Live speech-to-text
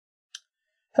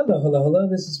Hello, hello, hello.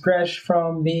 This is Gresh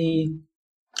from the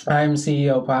I'm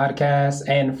CEO podcast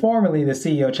and formerly the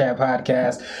CEO Chat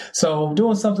podcast. So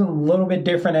doing something a little bit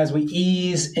different as we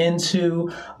ease into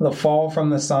the fall from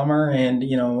the summer, and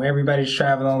everybody's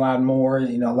traveling a lot more.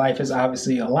 Life is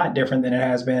obviously a lot different than it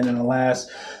has been in the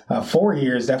last 4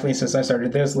 years, definitely since I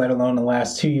started this, let alone the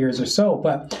last 2 years or so.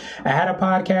 But I had a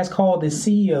podcast called the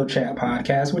CEO Chat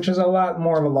podcast, which is a lot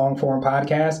more of a long form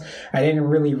podcast. I didn't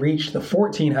really reach the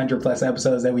 1,400 plus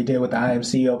episodes that we did with the I Am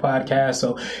CEO podcast.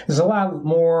 So there's a lot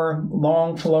more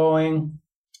long flowing,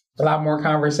 a lot more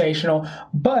conversational,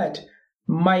 but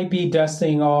might be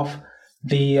dusting off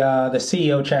the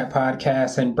CEO Chat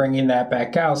podcast and bringing that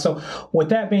back out. So with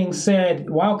that being said,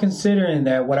 while considering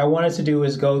that, what I wanted to do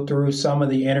is go through some of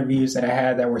the interviews that I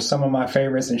had that were some of my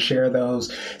favorites and share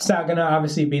those. It's not going to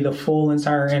obviously be the full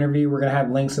entire interview. We're going to have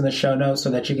links in the show notes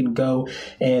so that you can go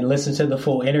and listen to the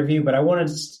full interview. But I wanted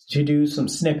to do some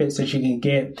snippets that you can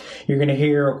get. You're going to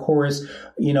hear, of course,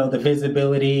 the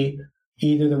visibility,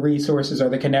 either the resources or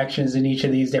the connections in each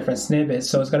of these different snippets.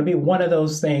 So it's going to be one of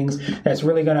those things that's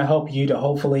really going to help you to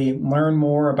hopefully learn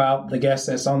more about the guests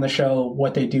that's on the show,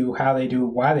 what they do, how they do,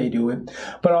 why they do it,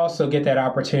 but also get that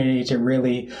opportunity to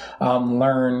really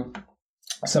learn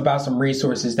about some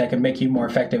resources that can make you more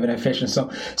effective and efficient.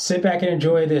 So sit back and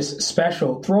enjoy this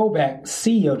special throwback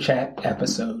CEO Chat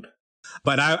episode.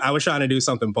 But I was trying to do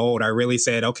something bold. I really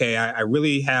said, okay, I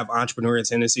really have entrepreneurial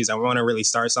tendencies. I want to really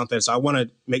start something. So I want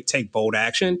to take bold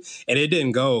action. And it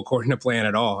didn't go according to plan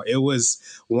at all. It was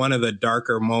one of the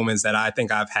darker moments that I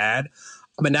think I've had.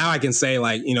 But now I can say,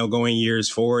 going years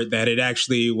forward, that it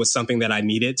actually was something that I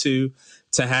needed to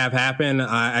have happen.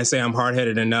 I say I'm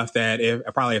hard-headed enough that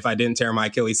if I didn't tear my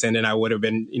Achilles tendon, I would have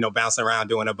been, bouncing around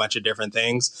doing a bunch of different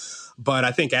things. But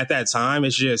I think at that time,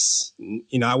 it's just,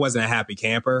 I wasn't a happy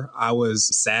camper. I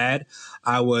was sad.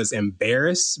 I was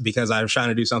embarrassed because I was trying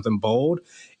to do something bold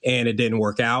and it didn't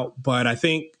work out. But I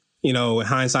think,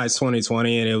 hindsight's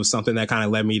 2020, and it was something that kind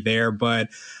of led me there. But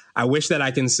I wish that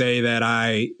I can say that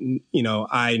I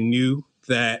knew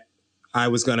that I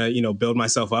was going to, build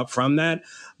myself up from that.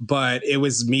 But it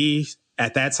was me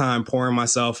at that time pouring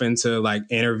myself into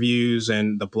interviews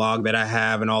and the blog that I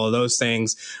have and all of those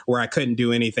things where I couldn't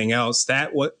do anything else.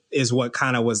 That is what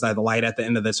kind of was the light at the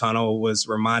end of the tunnel, was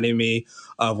reminding me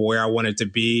of where I wanted to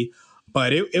be.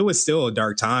 But it was still a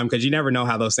dark time because you never know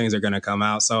how those things are going to come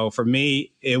out. So for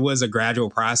me, it was a gradual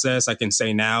process. I can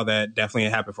say now that definitely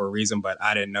it happened for a reason, but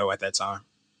I didn't know at that time.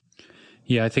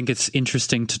 Yeah, I think it's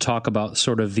interesting to talk about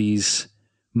sort of these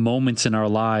moments in our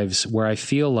lives where I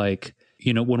feel like,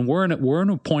 when we're in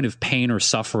a point of pain or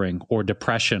suffering or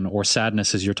depression or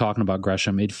sadness, as you're talking about,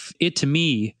 Gresham, it to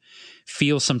me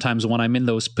feels sometimes when I'm in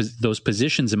those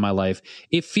positions in my life,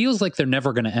 it feels like they're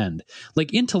never going to end.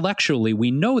 Like intellectually,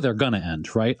 we know they're going to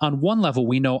end, right? On one level,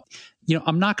 we know,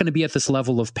 I'm not going to be at this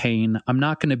level of pain. I'm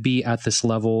not going to be at this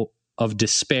level of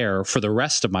despair for the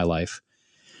rest of my life.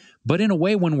 But in a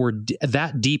way, when we're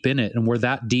that deep in it and we're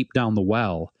that deep down the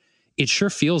well, it sure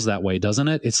feels that way, doesn't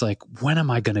it? It's like, when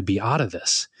am I going to be out of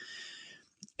this?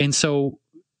 And so,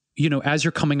 as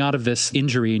you're coming out of this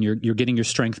injury and you're getting your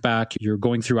strength back,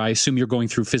 I assume you're going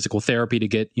through physical therapy to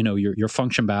get, your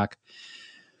function back.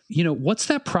 What's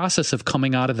that process of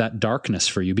coming out of that darkness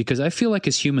for you? Because I feel like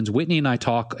as humans, Whitney and I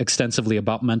talk extensively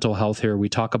about mental health here. We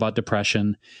talk about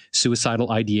depression,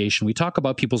 suicidal ideation. We talk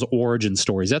about people's origin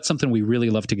stories. That's something we really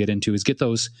love to get into, is get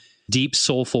those deep,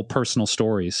 soulful, personal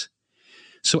stories.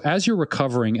 So as you're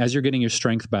recovering, as you're getting your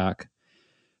strength back,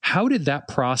 how did that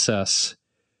process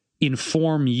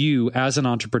inform you as an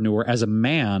entrepreneur, as a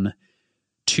man,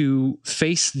 to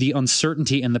face the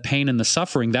uncertainty and the pain and the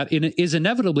suffering that is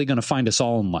inevitably going to find us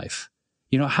all in life?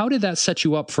 How did that set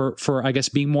you up for, I guess,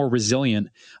 being more resilient?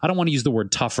 I don't want to use the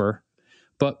word tougher,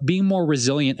 but being more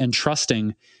resilient and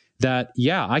trusting that,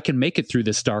 yeah, I can make it through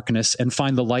this darkness and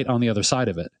find the light on the other side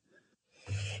of it.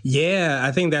 Yeah,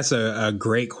 I think that's a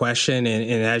great question.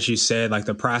 And as you said,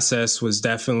 the process was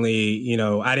definitely,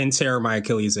 I didn't tear my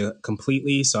Achilles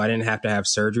completely, so I didn't have to have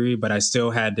surgery, but I still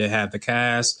had to have the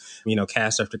cast,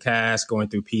 cast after cast, going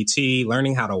through PT,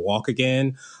 learning how to walk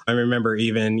again. I remember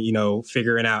even,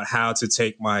 figuring out how to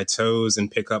take my toes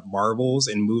and pick up marbles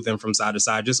and move them from side to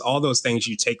side, just all those things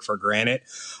you take for granted.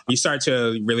 You start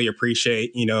to really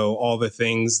appreciate, all the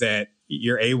things that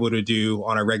you're able to do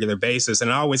on a regular basis.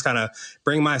 And I always kind of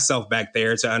bring myself back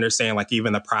there to understand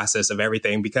even the process of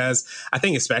everything, because I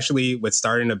think especially with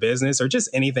starting a business or just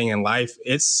anything in life,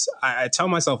 I tell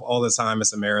myself all the time,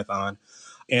 it's a marathon.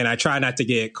 And I try not to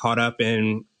get caught up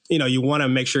in, you want to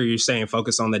make sure you're staying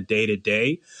focused on the day to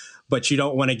day. but you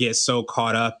don't want to get so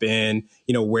caught up in,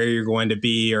 where you're going to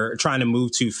be or trying to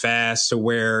move too fast to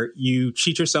where you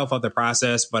cheat yourself of the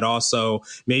process, but also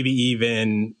maybe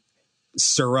even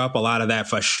stir up a lot of that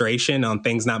frustration on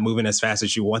things not moving as fast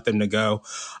as you want them to go.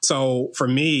 So for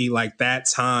me, like that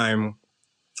time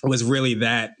was really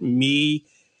that me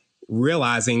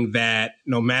realizing that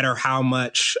no matter how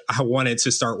much I wanted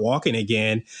to start walking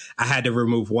again, I had to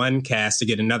remove one cast to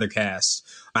get another cast.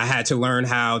 I had to learn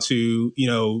how to,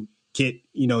 get,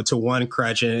 to one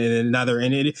crutch and another.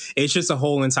 And it's just a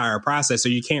whole entire process. So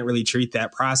you can't really treat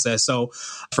that process. So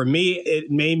for me, it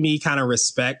made me kind of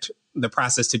respect the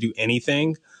process to do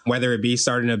anything, whether it be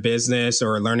starting a business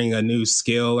or learning a new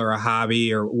skill or a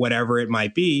hobby or whatever it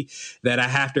might be, that I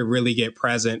have to really get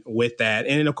present with that.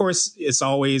 And of course, it's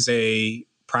always a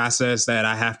process that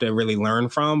I have to really learn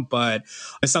from, but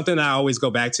it's something that I always go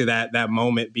back to that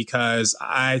moment, because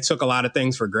I took a lot of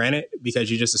things for granted because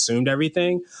you just assumed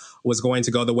everything was going to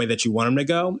go the way that you want them to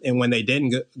go. And when they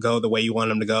didn't go the way you want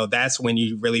them to go, that's when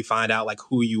you really find out like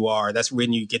who you are. That's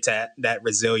when you get to that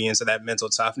resilience or that mental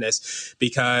toughness,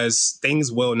 because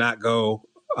things will not go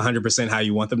 100% how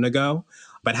you want them to go.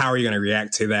 But how are you going to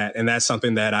react to that? And that's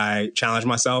something that I challenge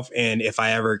myself. And if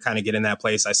I ever kind of get in that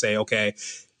place, I say, okay,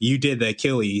 you did the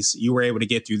Achilles. You were able to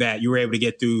get through that. You were able to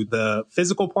get through the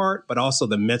physical part, but also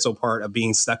the mental part of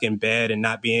being stuck in bed and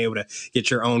not being able to get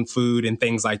your own food and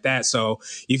things like that. So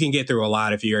you can get through a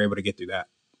lot if you're able to get through that.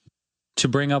 To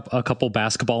bring up a couple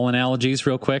basketball analogies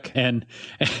real quick, and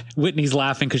Whitney's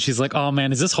laughing because she's like, oh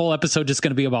man, is this whole episode just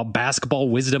going to be about basketball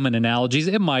wisdom and analogies?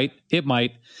 It might.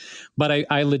 But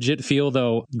I legit feel,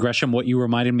 though, Gresham, what you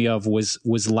reminded me of was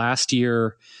last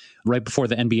year, right before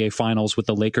the NBA Finals with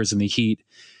the Lakers and the Heat.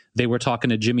 They were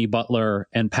talking to Jimmy Butler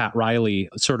and Pat Riley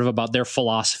sort of about their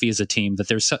philosophy as a team, that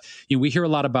there's, we hear a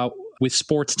lot about with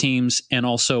sports teams and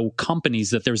also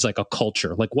companies that there's like a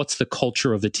culture, like what's the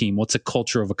culture of the team? What's the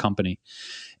culture of a company?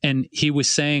 And he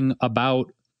was saying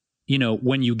about,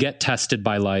 when you get tested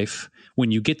by life,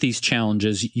 when you get these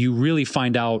challenges, you really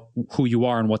find out who you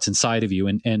are and what's inside of you.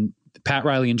 And Pat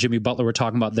Riley and Jimmy Butler were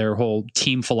talking about their whole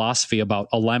team philosophy about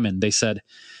a lemon. They said,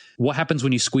 what happens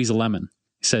when you squeeze a lemon?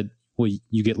 He said, well,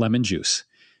 you get lemon juice.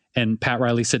 And Pat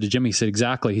Riley said to Jimmy, he said,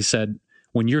 exactly. He said,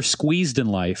 when you're squeezed in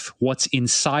life, what's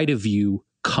inside of you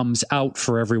comes out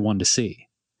for everyone to see.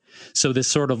 So this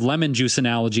sort of lemon juice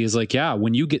analogy is like, yeah,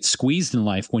 when you get squeezed in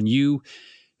life, when you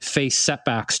face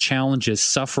setbacks, challenges,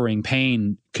 suffering,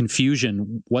 pain,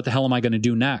 confusion, what the hell am I going to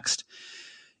do next?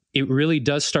 It really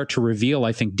does start to reveal,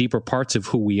 I think, deeper parts of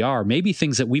who we are, maybe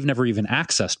things that we've never even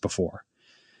accessed before.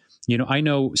 I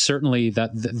know certainly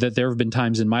that there have been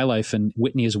times in my life, and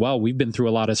Whitney as well, we've been through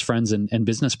a lot as friends and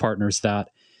business partners, that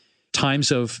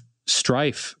times of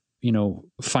strife,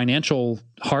 financial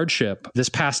hardship, this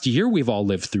past year we've all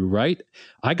lived through, right?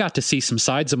 I got to see some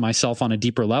sides of myself on a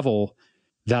deeper level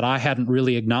that I hadn't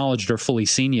really acknowledged or fully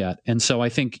seen yet. And so I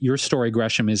think your story,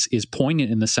 Gresham, is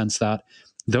poignant in the sense that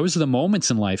those are the moments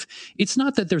in life. It's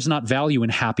not that there's not value in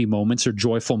happy moments or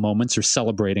joyful moments or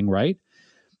celebrating, right?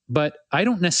 But I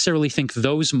don't necessarily think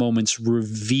those moments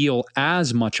reveal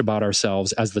as much about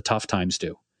ourselves as the tough times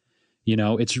do.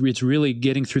 It's really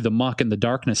getting through the muck and the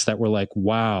darkness that we're like,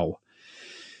 wow,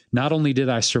 not only did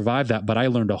I survive that, but I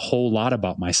learned a whole lot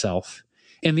about myself.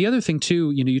 And the other thing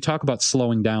too, you talk about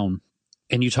slowing down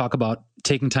and you talk about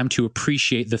taking time to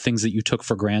appreciate the things that you took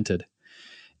for granted.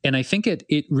 And I think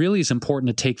it really is important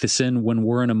to take this in when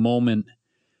we're in a moment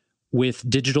with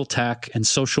digital tech and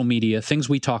social media, things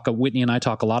Whitney and I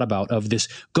talk a lot about, of this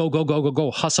go,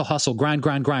 hustle,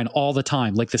 grind all the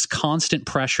time, like this constant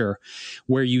pressure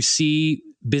where you see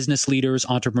business leaders,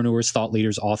 entrepreneurs, thought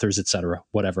leaders, authors, etc.,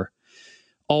 whatever,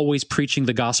 always preaching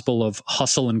the gospel of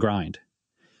hustle and grind.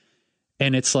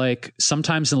 And it's like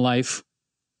sometimes in life,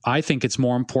 I think it's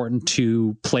more important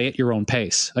to play at your own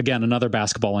pace. Again, another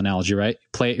basketball analogy, right?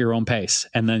 Play at your own pace,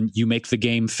 and then you make the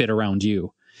game fit around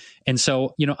you. And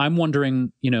so, I'm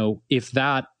wondering, if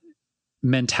that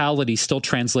mentality still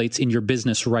translates in your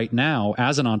business right now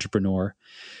as an entrepreneur,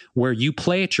 where you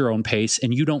play at your own pace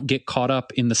and you don't get caught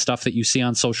up in the stuff that you see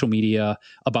on social media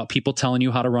about people telling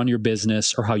you how to run your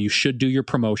business or how you should do your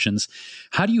promotions.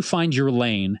 How do you find your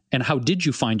lane, and how did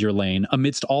you find your lane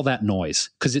amidst all that noise?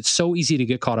 Because it's so easy to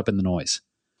get caught up in the noise.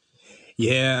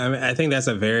 Yeah, I think that's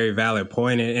a very valid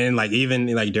point. And like,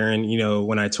 even like during,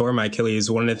 when I tore my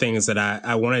Achilles, one of the things that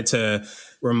I wanted to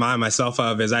remind myself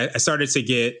of is I started to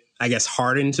get, I guess,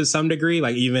 hardened to some degree.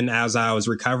 Like even as I was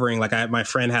recovering, like my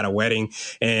friend had a wedding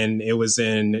and it was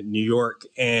in New York,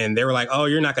 and they were like, oh,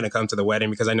 you're not going to come to the wedding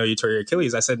because I know you tore your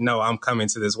Achilles. I said, no, I'm coming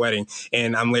to this wedding.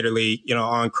 And I'm literally,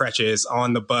 on crutches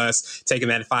on the bus, taking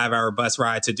that 5-hour bus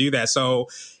ride to do that. So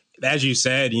as you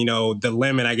said, the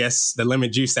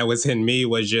lemon juice that was in me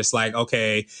was just like,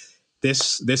 okay,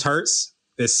 this hurts.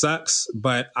 This sucks,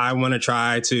 but I want to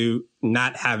try to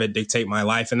not have it dictate my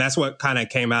life. And that's what kind of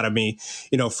came out of me,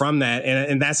 from that.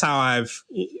 And that's how I've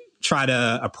tried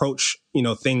to approach,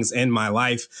 things in my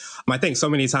life. I think so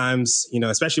many times,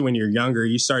 especially when you're younger,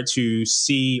 you start to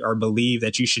see or believe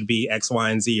that you should be X, Y,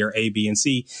 and Z or A, B, and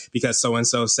C because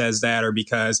so-and-so says that, or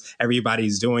because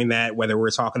everybody's doing that, whether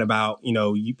we're talking about,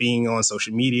 you being on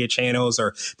social media channels,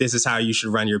 or this is how you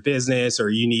should run your business, or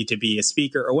you need to be a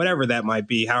speaker, or whatever that might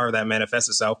be, however that manifests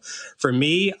itself. For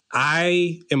me,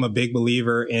 I am a big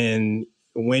believer in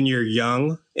when you're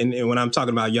young, and when I'm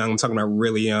talking about young, I'm talking about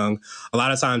really young, a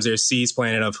lot of times there's seeds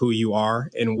planted of who you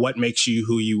are and what makes you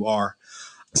who you are.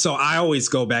 So I always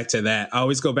go back to that. I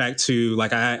always go back to,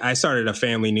 like, I started a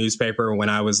family newspaper when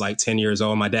I was like 10 years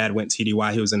old. My dad went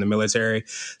TDY. He was in the military.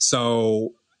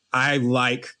 So I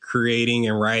like creating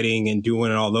and writing and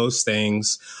doing all those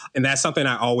things. And that's something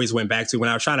I always went back to when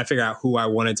I was trying to figure out who I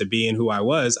wanted to be and who I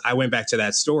was. I went back to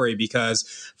that story because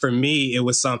for me, it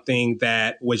was something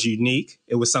that was unique.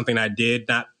 It was something I did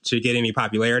not to get any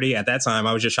popularity. At that time,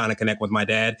 I was just trying to connect with my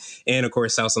dad and, of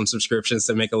course, sell some subscriptions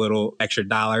to make a little extra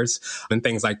dollars and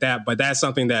things like that. But that's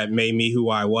something that made me who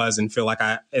I was and feel like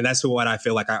and that's what I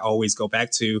feel like I always go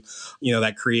back to,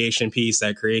 that creation piece,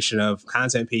 that creation of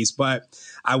content piece. But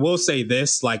I will say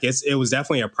this, like, it was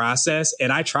definitely a process,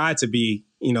 and I tried to be,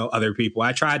 other people.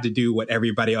 I tried to do what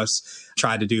everybody else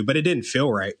tried to do, but it didn't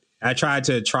feel right. I tried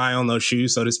to try on those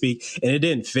shoes, so to speak, and it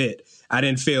didn't fit. I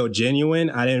didn't feel genuine.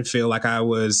 I didn't feel like I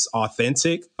was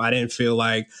authentic. I didn't feel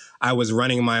like I was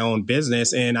running my own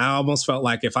business. And I almost felt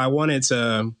like if I wanted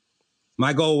to,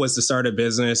 my goal was to start a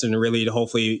business and really to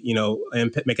hopefully,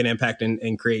 make an impact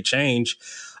and create change.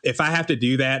 If I have to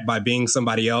do that by being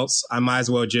somebody else, I might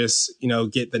as well just,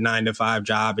 get the 9-to-5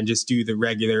 job and just do the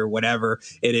regular whatever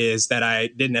it is that I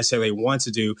didn't necessarily want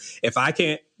to do. If I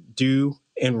can't do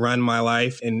and run my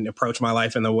life and approach my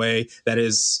life in the way that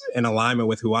is in alignment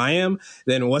with who I am,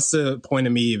 then what's the point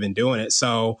of me even doing it?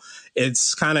 So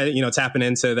it's kind of, tapping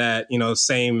into that,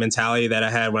 same mentality that I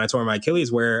had when I tore my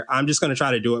Achilles, where I'm just going to try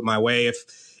to do it my way. If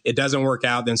it doesn't work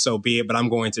out, then so be it, but I'm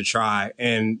going to try.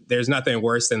 And there's nothing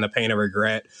worse than the pain of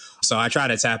regret. So I try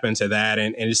to tap into that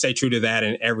and just stay true to that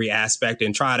in every aspect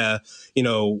and try to,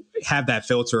 have that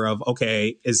filter of,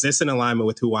 okay, is this in alignment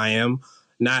with who I am?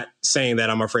 Not saying that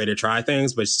I'm afraid to try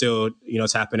things, but still,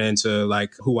 tapping into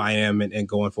like who I am and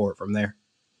going forward from there.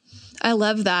 I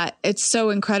love that. It's so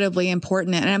incredibly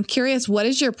important. And I'm curious, what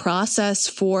is your process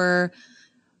for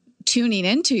tuning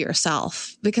into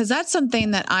yourself? Because that's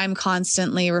something that I'm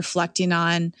constantly reflecting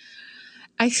on.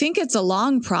 I think it's a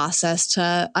long process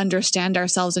to understand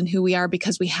ourselves and who we are,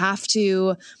 because we have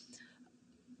to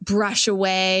brush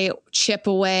away, chip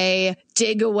away,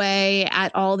 dig away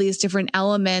at all these different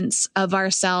elements of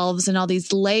ourselves and all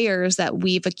these layers that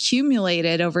we've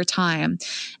accumulated over time.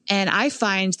 And I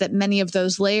find that many of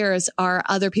those layers are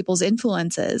other people's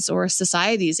influences or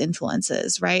society's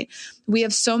influences, right? We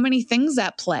have so many things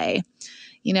at play.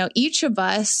 Each of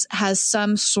us has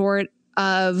some sort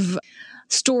of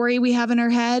story we have in our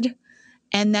head.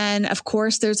 And then, of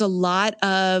course, there's a lot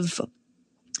of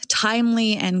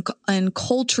timely and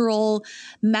cultural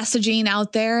messaging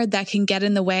out there that can get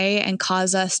in the way and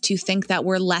cause us to think that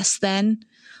we're less than,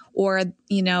 or,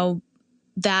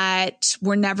 that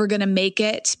we're never going to make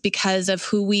it because of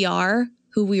who we are,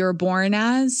 who we were born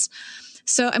as.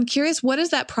 So I'm curious, what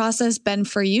has that process been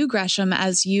for you, Gresham,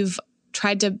 as you've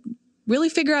tried to really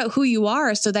figure out who you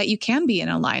are so that you can be in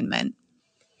alignment?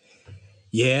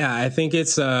 Yeah, I think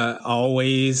it's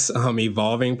always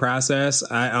evolving process.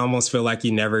 I almost feel like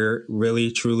you never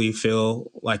really truly feel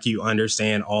like you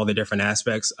understand all the different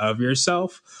aspects of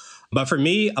yourself. But for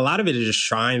me, a lot of it is just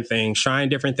trying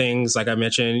different things, like I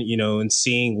mentioned, and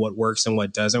seeing what works and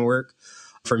what doesn't work.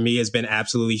 For me, has been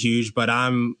absolutely huge, but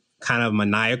I'm kind of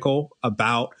maniacal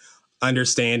about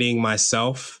understanding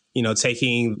myself,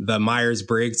 taking the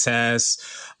Myers-Briggs test,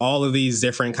 all of these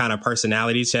different kind of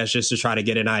personality tests just to try to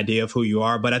get an idea of who you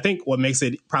are. But I think what makes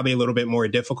it probably a little bit more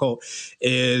difficult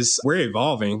is we're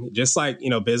evolving, just like,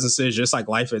 businesses, just like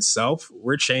life itself.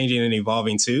 We're changing and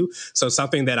evolving too. So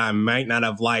something that I might not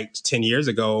have liked 10 years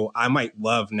ago, I might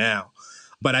love now.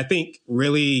 But I think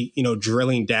really,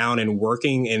 drilling down and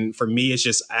working, and for me, it's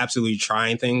just absolutely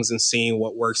trying things and seeing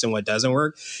what works and what doesn't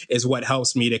work is what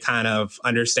helps me to kind of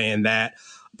understand that.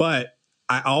 But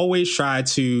I always try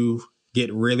to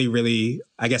get really, really,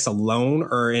 I guess, alone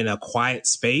or in a quiet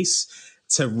space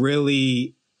to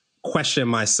really question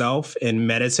myself and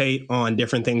meditate on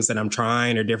different things that I'm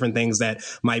trying or different things that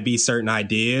might be certain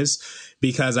ideas.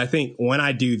 Because I think when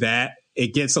I do that,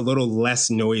 it gets a little less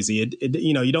noisy.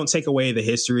 You don't take away the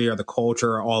history or the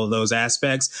culture or all of those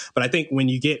aspects. But I think when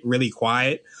you get really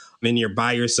quiet and you're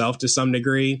by yourself to some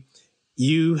degree,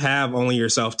 you have only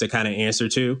yourself to kind of answer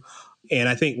to. And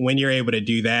I think when you're able to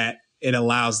do that, it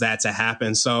allows that to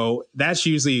happen. So that's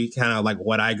usually kind of like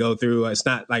what I go through. It's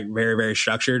not like very, very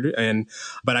structured.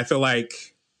 But I feel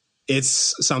like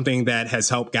it's something that has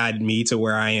helped guide me to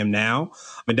where I am now.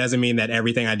 It doesn't mean that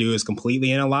everything I do is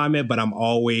completely in alignment, but I'm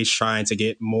always trying to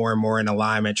get more and more in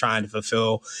alignment, trying to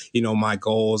fulfill, my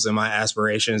goals and my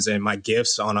aspirations and my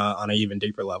gifts on an even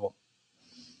deeper level.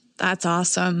 That's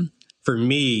awesome. For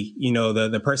me,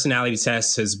 the personality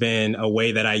test has been a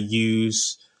way that I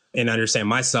use and understand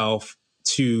myself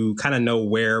to kind of know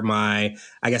where my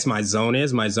zone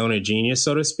is, my zone of genius,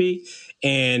 so to speak,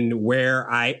 and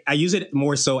where I use it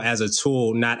more so as a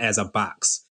tool, not as a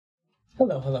box.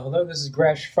 Hello. This is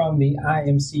Gresh from the I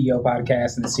Am CEO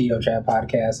podcast and the CEO Chat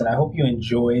podcast. And I hope you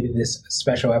enjoyed this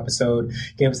special episode.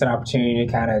 Gave us an opportunity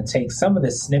to kind of take some of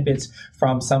the snippets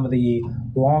from some of the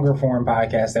longer form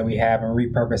podcasts that we have and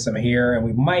repurpose them here. And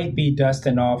we might be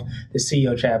dusting off the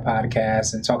CEO Chat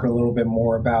podcast and talking a little bit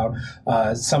more about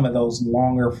some of those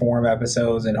longer form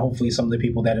episodes and hopefully some of the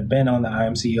people that have been on the I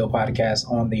Am CEO podcast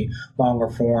on the longer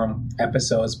form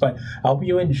episodes. But I hope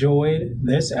you enjoyed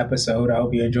this episode. I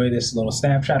hope you enjoyed this little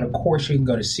snapshot. Of course, you can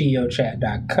go to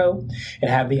ceochat.co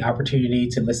and have the opportunity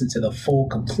to listen to the full,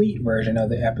 complete version of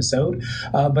the episode.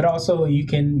 But also, you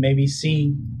can maybe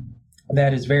see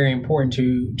that it's very important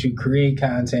to create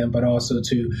content, but also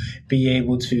to be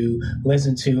able to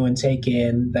listen to and take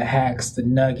in the hacks, the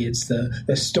nuggets,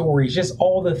 the stories, just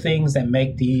all the things that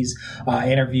make these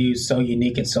interviews so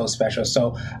unique and so special.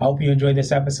 So I hope you enjoyed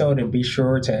this episode, and be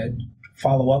sure to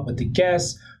follow up with the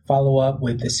guests, follow up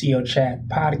with the CEO Chat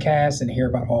podcast, and hear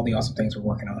about all the awesome things we're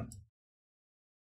working on.